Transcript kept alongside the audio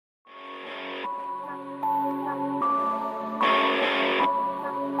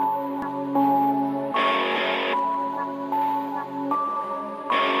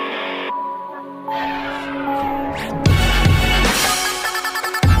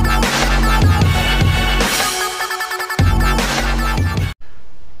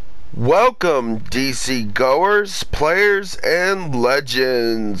Welcome, DC goers, players, and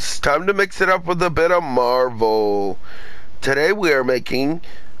legends. Time to mix it up with a bit of Marvel. Today we are making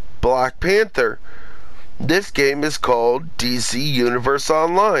Black Panther. This game is called DC Universe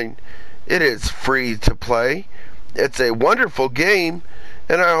Online. It is free to play. It's a wonderful game,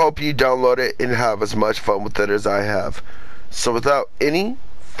 and I hope you download it and have as much fun with it as I have. So without any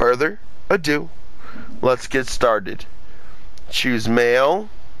further ado, let's get started. Choose male,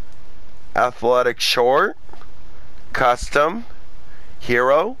 athletic short, custom,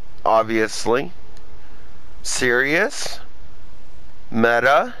 hero, obviously, serious,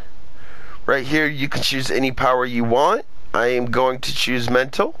 meta. Right here you can choose any power you want. I am going to choose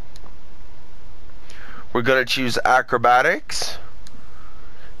mental. We're going to choose acrobatics,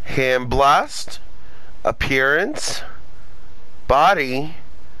 hand blast, appearance, body,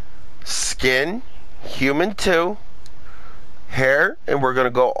 skin, human 2, hair, and we're going to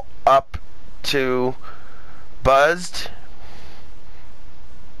go up to buzzed,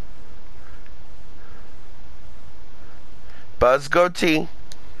 buzz goatee,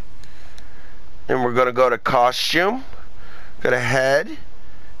 and we're going to go to costume, go to head,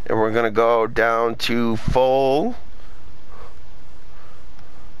 and we're going to go down to full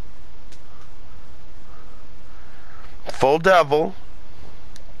devil.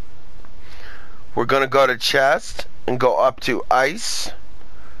 We're going to go to chest and go up to ice.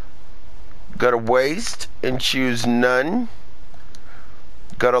 Go to waist and choose none.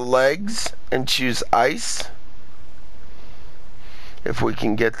 Go to legs and choose ice. If we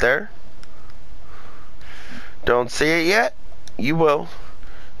can get there. Don't see it yet? You will.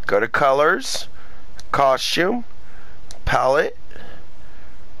 Go to colors, costume, palette.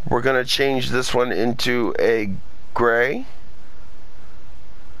 We're going to change this one into a gray.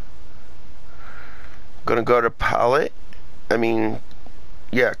 Going to go to palette.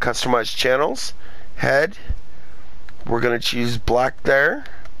 Customize channels, head. We're going to choose black there,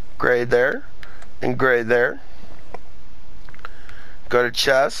 gray there, and gray there. Go to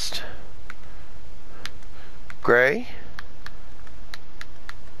chest, gray,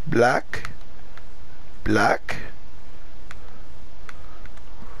 black, black,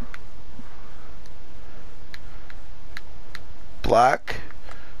 black,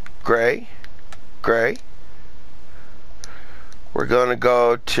 gray, gray. We're going to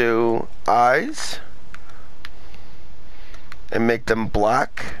go to eyes and make them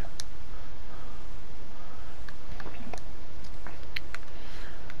black.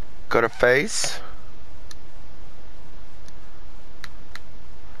 Go to face.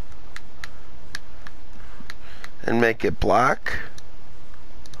 And make it black.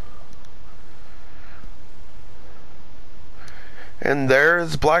 And there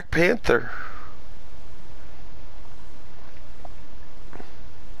is Black Panther.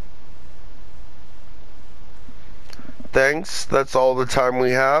 Thanks. That's all the time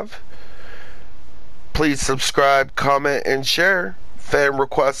we have. Please subscribe, comment, and share. Fan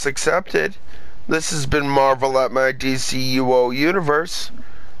requests accepted. This has been Marvel at my DCUO universe.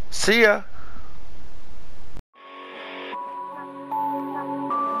 See ya.